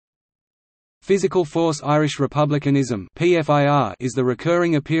Physical force Irish republicanism (PFIR) is the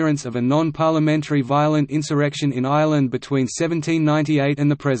recurring appearance of a non-parliamentary violent insurrection in Ireland between 1798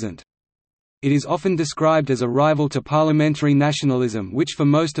 and the present. It is often described as a rival to parliamentary nationalism, which for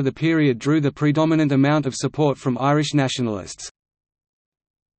most of the period drew the predominant amount of support from Irish nationalists.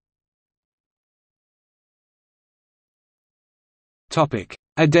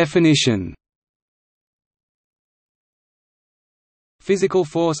 A definition. Physical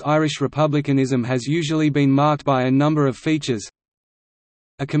force Irish republicanism has usually been marked by a number of features: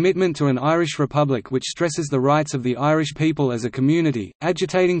 a commitment to an Irish republic which stresses the rights of the Irish people as a community,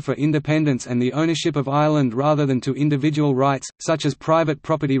 agitating for independence and the ownership of Ireland rather than to individual rights, such as private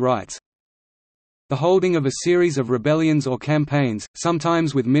property rights; the holding of a series of rebellions or campaigns,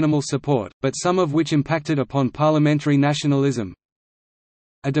 sometimes with minimal support, but some of which impacted upon parliamentary nationalism;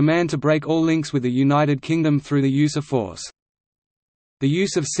 a demand to break all links with the United Kingdom through the use of force. The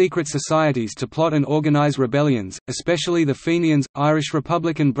use of secret societies to plot and organise rebellions, especially the Fenians, Irish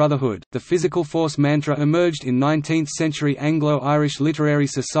Republican Brotherhood. The physical force mantra emerged in 19th-century Anglo-Irish literary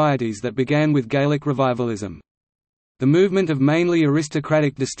societies that began with Gaelic revivalism. The movement of mainly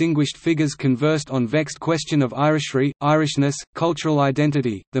aristocratic distinguished figures conversed on vexed question of Irishry, Irishness, cultural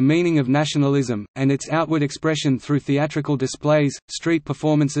identity, the meaning of nationalism, and its outward expression through theatrical displays, street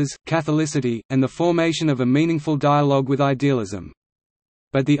performances, Catholicity, and the formation of a meaningful dialogue with idealism.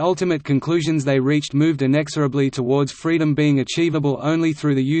 But the ultimate conclusions they reached moved inexorably towards freedom being achievable only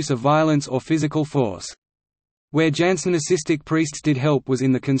through the use of violence or physical force. Where Jansenistic priests did help was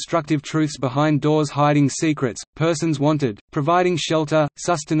in the constructive truths behind doors hiding secrets, persons wanted, providing shelter,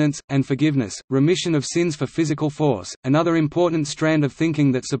 sustenance, and forgiveness, remission of sins for physical force. Another important strand of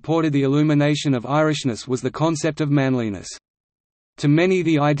thinking that supported the illumination of Irishness was the concept of manliness. To many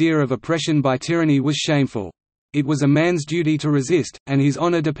the idea of oppression by tyranny was shameful. It was a man's duty to resist, and his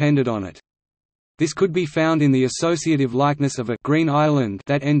honour depended on it. This could be found in the associative likeness of a «green Ireland»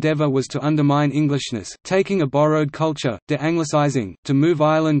 that endeavour was to undermine Englishness, taking a borrowed culture, de-Anglicising, to move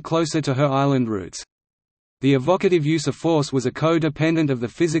Ireland closer to her island roots. The evocative use of force was a co-dependent of the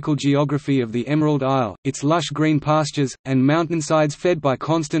physical geography of the Emerald Isle, its lush green pastures, and mountainsides fed by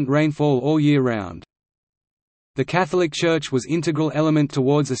constant rainfall all year round. The Catholic Church was integral element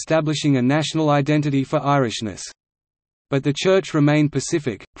towards establishing a national identity for Irishness. But the Church remained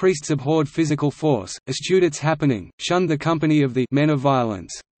pacific, priests abhorred physical force, eschewed its happening, shunned the company of the «men of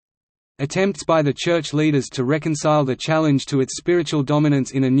violence». Attempts by the Church leaders to reconcile the challenge to its spiritual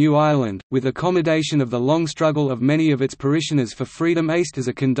dominance in a new Ireland, with accommodation of the long struggle of many of its parishioners for freedom aced as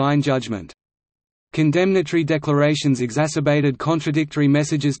a condign judgment. Condemnatory declarations exacerbated contradictory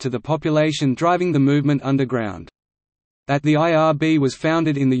messages to the population, driving the movement underground. That the IRB was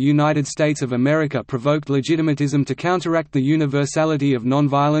founded in the United States of America provoked legitimatism to counteract the universality of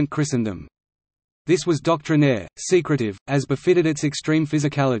nonviolent Christendom. This was doctrinaire, secretive, as befitted its extreme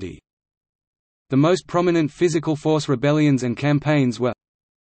physicality. The most prominent physical force rebellions and campaigns were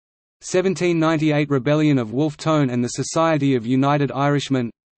 1798 Rebellion of Wolfe Tone and the Society of United Irishmen,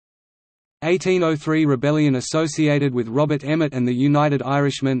 1803 Rebellion associated with Robert Emmet and the United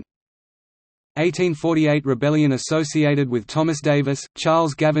Irishmen, 1848 Rebellion associated with Thomas Davis,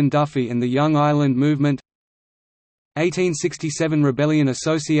 Charles Gavin Duffy and the Young Ireland Movement, 1867 Rebellion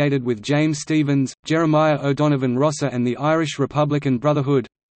associated with James Stephens, Jeremiah O'Donovan Rossa and the Irish Republican Brotherhood,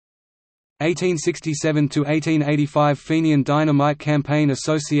 1867–1885 Fenian Dynamite Campaign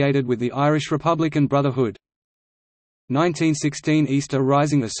associated with the Irish Republican Brotherhood, 1916 Easter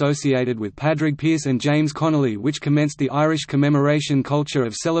Rising associated with Padraig Pearse and James Connolly, which commenced the Irish commemoration culture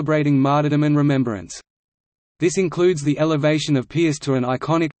of celebrating martyrdom and remembrance. This includes the elevation of Pearse to an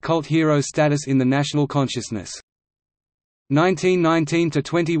iconic, cult hero status in the national consciousness.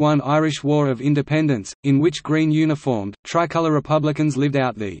 1919–21 Irish War of Independence, in which green uniformed, tricolour Republicans lived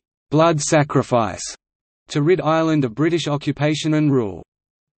out the «blood sacrifice» to rid Ireland of British occupation and rule.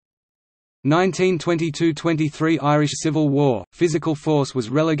 1922–23 Irish Civil War, physical force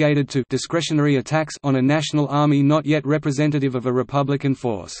was relegated to discretionary attacks on a national army not yet representative of a republican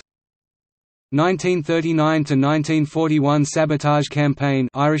force. 1939–1941 Sabotage Campaign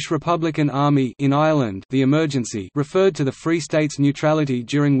Irish Republican Army in Ireland. The emergency referred to the Free States' neutrality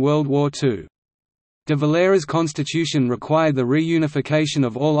during World War II. De Valera's constitution required the reunification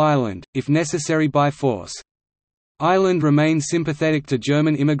of all Ireland, if necessary by force. Ireland remained sympathetic to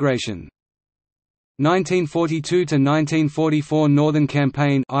German immigration. 1942–1944 Northern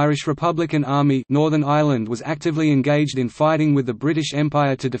Campaign Irish Republican Army Northern Ireland was actively engaged in fighting with the British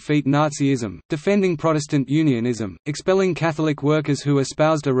Empire to defeat Nazism, defending Protestant unionism, expelling Catholic workers who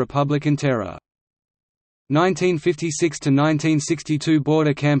espoused a republican terror. 1956 to 1962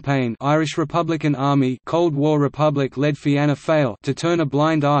 Border Campaign, Irish Republican Army, Cold War Republic-led Fianna Fáil to turn a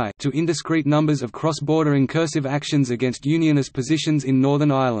blind eye to indiscreet numbers of cross-border incursive actions against Unionist positions in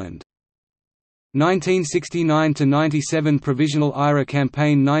Northern Ireland. 1969 to 97 Provisional IRA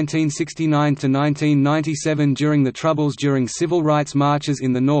Campaign, 1969 to 1997 During the Troubles during civil rights marches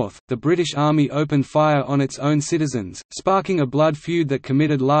in the North, the British Army opened fire on its own citizens, sparking a blood feud that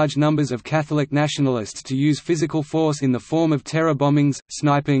committed large numbers of Catholic nationalists to use physical force in the form of terror bombings,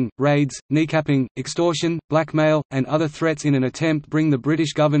 sniping, raids, kneecapping, extortion, blackmail, and other threats in an attempt to bring the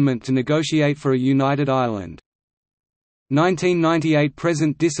British government to negotiate for a united Ireland. 1998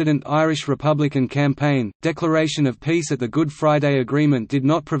 Present dissident Irish Republican Campaign, declaration of peace at the Good Friday Agreement did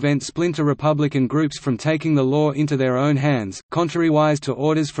not prevent splinter Republican groups from taking the law into their own hands, contrariwise to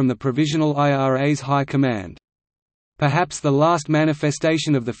orders from the Provisional IRA's High Command. Perhaps the last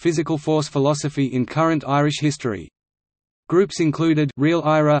manifestation of the physical force philosophy in current Irish history. Groups included Real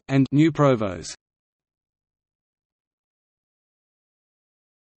IRA, and New Provos.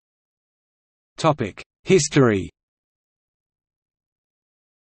 History.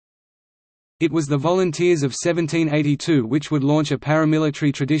 It was the Volunteers of 1782 which would launch a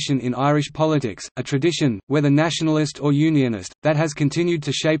paramilitary tradition in Irish politics, a tradition, whether nationalist or unionist, that has continued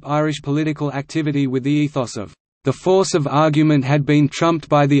to shape Irish political activity with the ethos of, "The force of argument had been trumped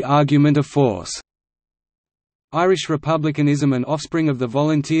by the argument of force." Irish republicanism, an offspring of the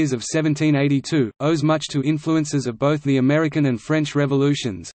Volunteers of 1782, owes much to influences of both the American and French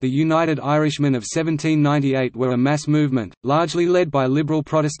revolutions. The United Irishmen of 1798 were a mass movement, largely led by liberal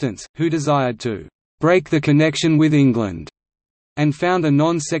Protestants, who desired to break the connection with England and found a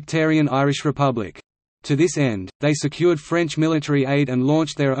non-sectarian Irish republic. To this end, they secured French military aid and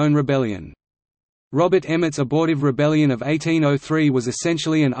launched their own rebellion. Robert Emmet's abortive rebellion of 1803 was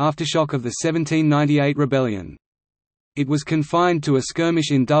essentially an aftershock of the 1798 rebellion. It was confined to a skirmish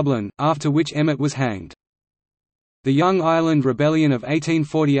in Dublin, after which Emmet was hanged. The Young Ireland Rebellion of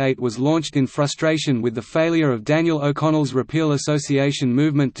 1848 was launched in frustration with the failure of Daniel O'Connell's Repeal Association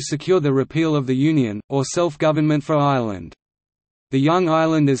movement to secure the repeal of the Union, or self-government for Ireland. The Young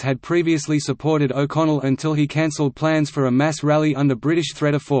Irelanders had previously supported O'Connell until he cancelled plans for a mass rally under British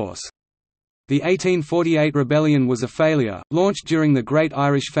threat of force. The 1848 rebellion was a failure. Launched during the Great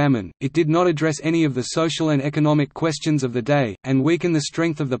Irish Famine, it did not address any of the social and economic questions of the day, and weakened the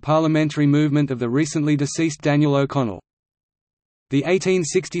strength of the parliamentary movement of the recently deceased Daniel O'Connell. The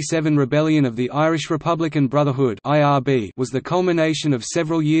 1867 rebellion of the Irish Republican Brotherhood (IRB) was the culmination of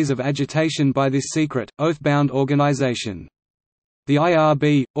several years of agitation by this secret, oath-bound organisation. The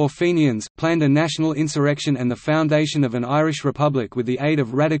IRB, or Fenians, planned a national insurrection and the foundation of an Irish Republic with the aid of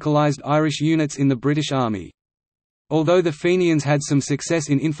radicalised Irish units in the British Army. Although the Fenians had some success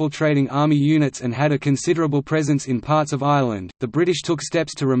in infiltrating army units and had a considerable presence in parts of Ireland, the British took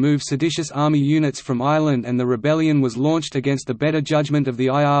steps to remove seditious army units from Ireland, and the rebellion was launched against the better judgment of the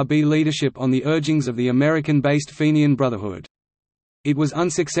IRB leadership on the urgings of the American-based Fenian Brotherhood. It was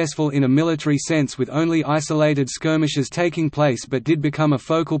unsuccessful in a military sense, with only isolated skirmishes taking place, but did become a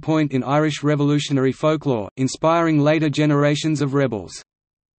focal point in Irish revolutionary folklore, inspiring later generations of rebels.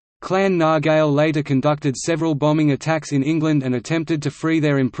 Clan na Gael later conducted several bombing attacks in England and attempted to free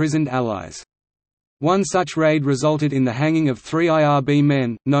their imprisoned allies. One such raid resulted in the hanging of 3 IRB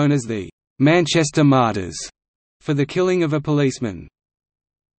men, known as the Manchester Martyrs, for the killing of a policeman.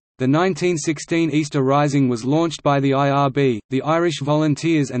 The 1916 Easter Rising was launched by the IRB, the Irish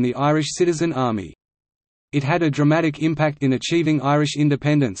Volunteers and the Irish Citizen Army. It had a dramatic impact in achieving Irish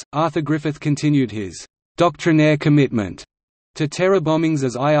independence. Arthur Griffith continued his doctrinaire commitment to terror bombings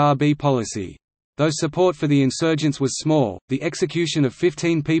as IRB policy. Though support for the insurgents was small, the execution of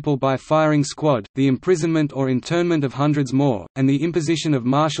 15 people by firing squad, the imprisonment or internment of hundreds more, and the imposition of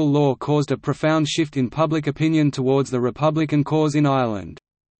martial law caused a profound shift in public opinion towards the Republican cause in Ireland.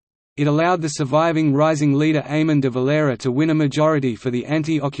 It allowed the surviving rising leader Eamon de Valera to win a majority for the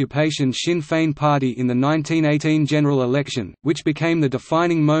anti-occupation Sinn Féin party in the 1918 general election, which became the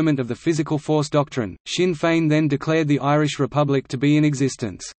defining moment of the physical force doctrine. Sinn Féin then declared the Irish Republic to be in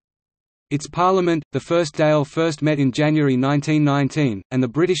existence. Its parliament, the First Dáil, first met in January 1919, and the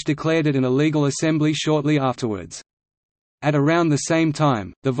British declared it an illegal assembly shortly afterwards. At around the same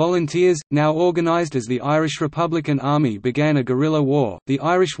time, the Volunteers, now organised as the Irish Republican Army, began a guerrilla war, the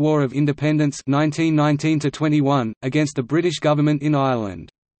Irish War of Independence 1919–21, against the British government in Ireland.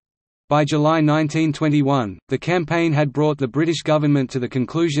 By July 1921, the campaign had brought the British government to the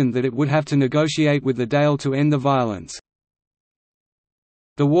conclusion that it would have to negotiate with the Dáil to end the violence.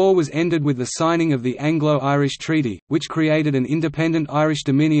 The war was ended with the signing of the Anglo-Irish Treaty, which created an independent Irish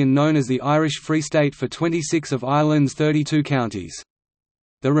dominion known as the Irish Free State for 26 of Ireland's 32 counties.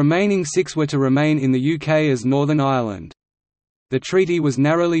 The remaining 6 were to remain in the UK as Northern Ireland. The treaty was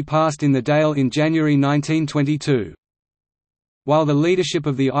narrowly passed in the Dáil in January 1922. While the leadership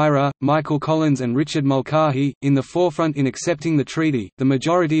of the IRA, Michael Collins and Richard Mulcahy, in the forefront in accepting the treaty, the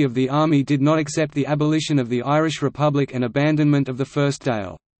majority of the army did not accept the abolition of the Irish Republic and abandonment of the First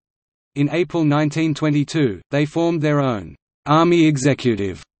Dáil. In April 1922, they formed their own «army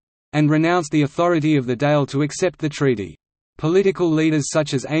executive» and renounced the authority of the Dáil to accept the treaty. Political leaders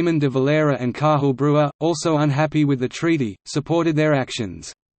such as Eamon de Valera and Cathal Brewer, also unhappy with the treaty, supported their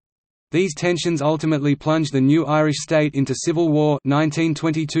actions. These tensions ultimately plunged the new Irish state into civil war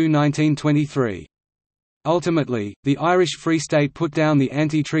 1922–1923. Ultimately, the Irish Free State put down the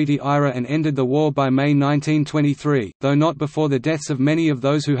anti-treaty IRA and ended the war by May 1923, though not before the deaths of many of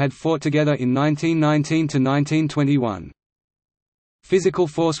those who had fought together in 1919–1921. Physical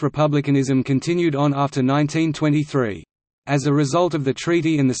force republicanism continued on after 1923. As a result of the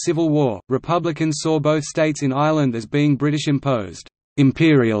treaty and the Civil War, Republicans saw both states in Ireland as being British-imposed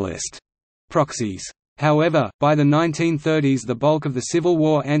imperialist proxies. However, by the 1930s the bulk of the Civil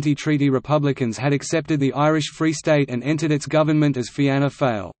War anti-treaty Republicans had accepted the Irish Free State and entered its government as Fianna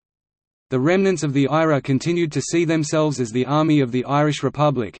Fáil. The remnants of the IRA continued to see themselves as the Army of the Irish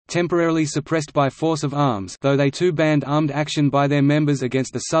Republic, temporarily suppressed by force of arms, though they too banned armed action by their members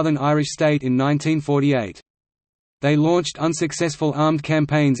against the Southern Irish state in 1948. They launched unsuccessful armed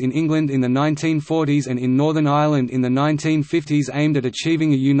campaigns in England in the 1940s and in Northern Ireland in the 1950s aimed at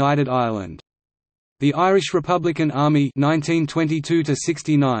achieving a united Ireland. The Irish Republican Army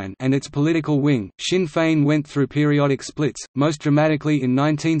 1922–69 and its political wing, Sinn Féin, went through periodic splits, most dramatically in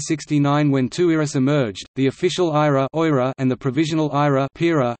 1969 when two IRAs emerged, the official IRA and the provisional IRA,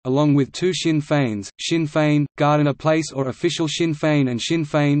 along with two Sinn Féins, Sinn Féin, Gardiner Place or official Sinn Féin, and Sinn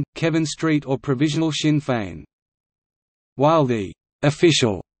Féin, Kevin Street or provisional Sinn Féin. While the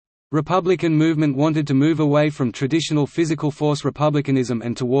official Republican movement wanted to move away from traditional physical force republicanism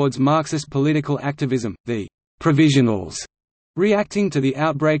and towards Marxist political activism, the Provisionals, reacting to the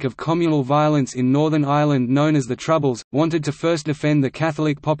outbreak of communal violence in Northern Ireland known as the Troubles, wanted to first defend the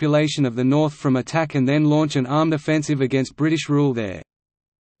Catholic population of the north from attack and then launch an armed offensive against British rule there.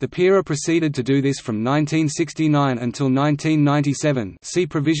 The PIRA proceeded to do this from 1969 until 1997, see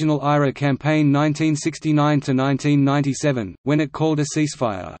Provisional IRA Campaign 1969–1997, when it called a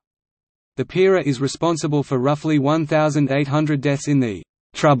ceasefire. The PIRA is responsible for roughly 1,800 deaths in the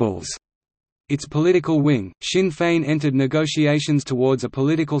Troubles. Its political wing, Sinn Féin, entered negotiations towards a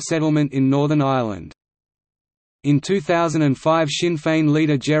political settlement in Northern Ireland. In 2005 Sinn Féin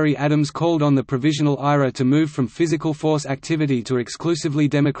leader Gerry Adams called on the Provisional IRA to move from physical force activity to exclusively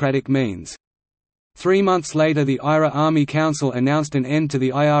democratic means. 3 months later the IRA Army Council announced an end to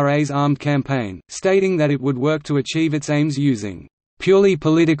the IRA's armed campaign, stating that it would work to achieve its aims using "purely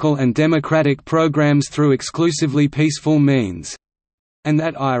political and democratic programs through exclusively peaceful means", and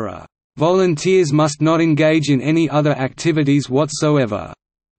that IRA "volunteers must not engage in any other activities whatsoever".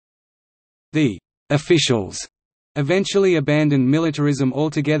 The officials eventually abandoned militarism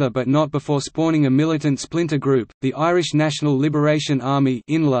altogether but not before spawning a militant splinter group, the Irish National Liberation Army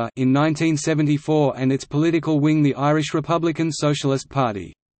in 1974 and its political wing the Irish Republican Socialist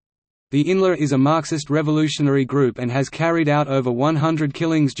Party. The INLA is a Marxist revolutionary group and has carried out over 100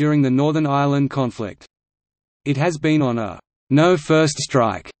 killings during the Northern Ireland conflict. It has been on a "no first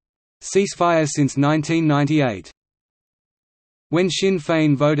strike" ceasefire since 1998. When Sinn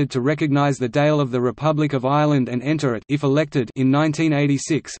Féin voted to recognise the Dáil of the Republic of Ireland and enter it if elected in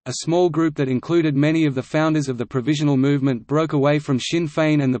 1986, a small group that included many of the founders of the Provisional Movement broke away from Sinn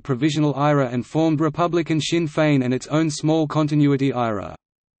Féin and the Provisional IRA and formed Republican Sinn Féin and its own small continuity IRA.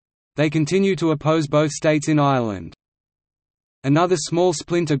 They continue to oppose both states in Ireland. Another small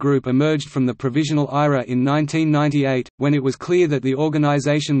splinter group emerged from the Provisional IRA in 1998, when it was clear that the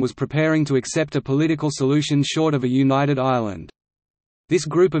organisation was preparing to accept a political solution short of a united Ireland. This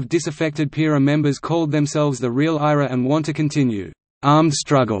group of disaffected PIRA members called themselves the Real IRA and want to continue armed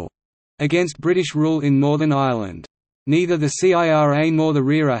struggle against British rule in Northern Ireland. Neither the CIRA nor the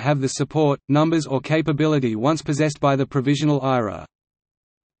RIRA have the support, numbers or capability once possessed by the Provisional IRA.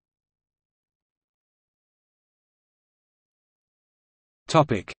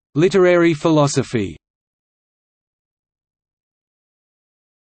 Literary philosophy.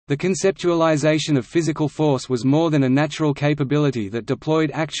 The conceptualization of physical force was more than a natural capability that deployed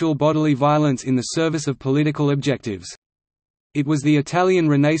actual bodily violence in the service of political objectives. It was the Italian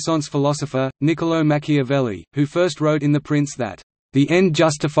Renaissance philosopher, Niccolò Machiavelli, who first wrote in The Prince that, "The end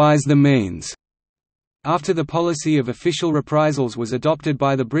justifies the means." After the policy of official reprisals was adopted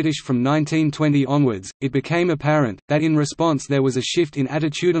by the British from 1920 onwards, it became apparent that in response there was a shift in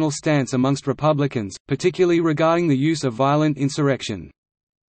attitudinal stance amongst Republicans, particularly regarding the use of violent insurrection.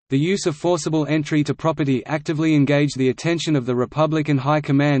 The use of forcible entry to property actively engaged the attention of the Republican High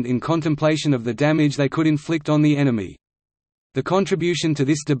Command in contemplation of the damage they could inflict on the enemy. The contribution to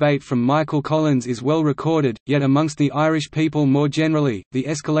this debate from Michael Collins is well recorded, yet amongst the Irish people more generally, the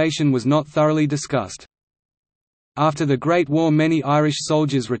escalation was not thoroughly discussed. After the Great War, many Irish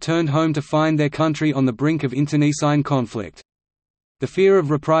soldiers returned home to find their country on the brink of internecine conflict. The fear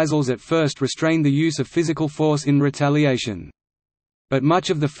of reprisals at first restrained the use of physical force in retaliation. But much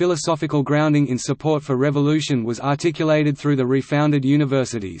of the philosophical grounding in support for revolution was articulated through the refounded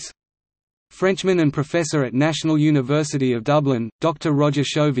universities. Frenchman and professor at National University of Dublin, Dr. Roger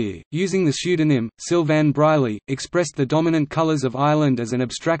Chauvier, using the pseudonym, Sylvain Briley, expressed the dominant colours of Ireland as an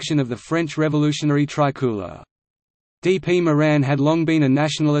abstraction of the French revolutionary tricolour. D. P. Moran had long been a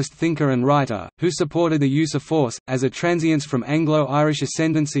nationalist thinker and writer, who supported the use of force, as a transience from Anglo-Irish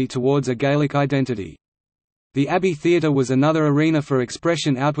ascendancy towards a Gaelic identity. The Abbey Theatre was another arena for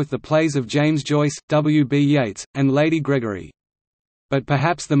expression out with the plays of James Joyce, W. B. Yeats, and Lady Gregory. But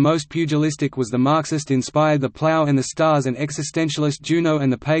perhaps the most pugilistic was the Marxist-inspired The Plough and the Stars and existentialist Juno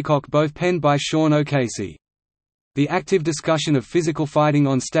and the Paycock, both penned by Sean O'Casey. The active discussion of physical fighting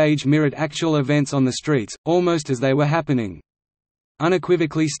on stage mirrored actual events on the streets, almost as they were happening.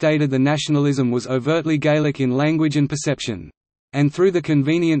 Unequivocally stated, the nationalism was overtly Gaelic in language and perception. And through the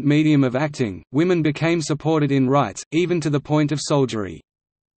convenient medium of acting, women became supported in rights, even to the point of soldiery.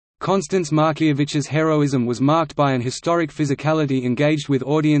 Constance Markiewicz's heroism was marked by an historic physicality engaged with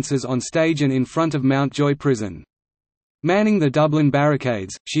audiences on stage and in front of Mountjoy Prison. Manning the Dublin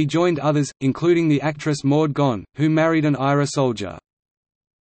barricades, she joined others, including the actress Maud Gonne, who married an IRA soldier.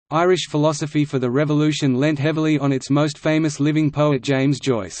 Irish philosophy for the Revolution lent heavily on its most famous living poet James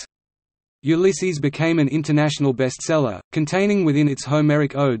Joyce. Ulysses became an international bestseller, containing within its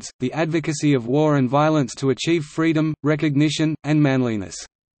Homeric odes, the advocacy of war and violence to achieve freedom, recognition, and manliness.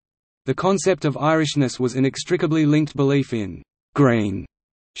 The concept of Irishness was inextricably linked belief in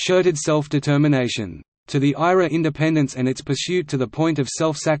green-shirted self-determination. To the IRA, independence and its pursuit to the point of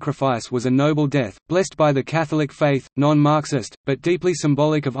self-sacrifice was a noble death, blessed by the Catholic faith, non-Marxist, but deeply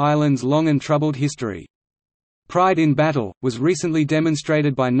symbolic of Ireland's long and troubled history. Pride in battle, was recently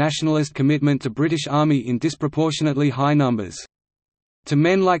demonstrated by nationalist commitment to British Army in disproportionately high numbers. To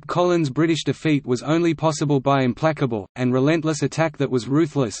men like Collins, British defeat was only possible by implacable, and relentless attack that was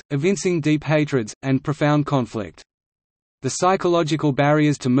ruthless, evincing deep hatreds, and profound conflict. The psychological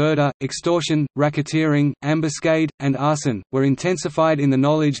barriers to murder, extortion, racketeering, ambuscade, and arson, were intensified in the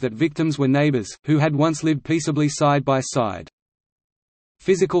knowledge that victims were neighbours, who had once lived peaceably side by side.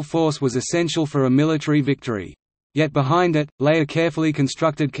 Physical force was essential for a military victory. Yet behind it, lay a carefully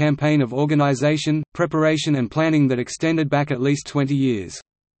constructed campaign of organisation, preparation and planning that extended back at least 20 years.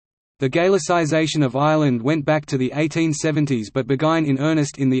 The Gaelicisation of Ireland went back to the 1870s but began in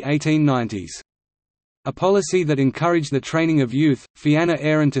earnest in the 1890s. A policy that encouraged the training of youth, Fianna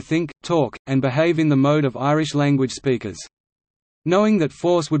Éireann, to think, talk, and behave in the mode of Irish language speakers. Knowing that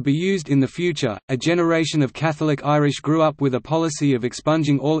force would be used in the future, a generation of Catholic Irish grew up with a policy of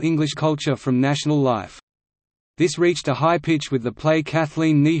expunging all English culture from national life. This reached a high pitch with the play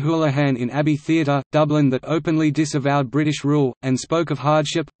Kathleen Ní Houlihan in Abbey Theatre, Dublin, that openly disavowed British rule, and spoke of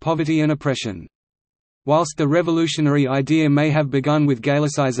hardship, poverty and oppression. Whilst the revolutionary idea may have begun with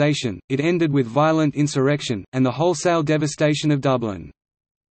Gaelicisation, it ended with violent insurrection, and the wholesale devastation of Dublin.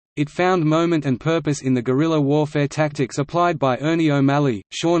 It found moment and purpose in the guerrilla warfare tactics applied by Ernie O'Malley,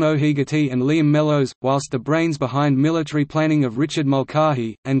 Sean O'Hegarty and Liam Mellows, whilst the brains behind military planning of Richard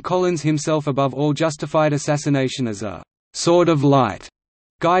Mulcahy, and Collins himself above all, justified assassination as a «sword of light»,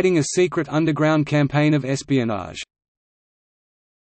 guiding a secret underground campaign of espionage.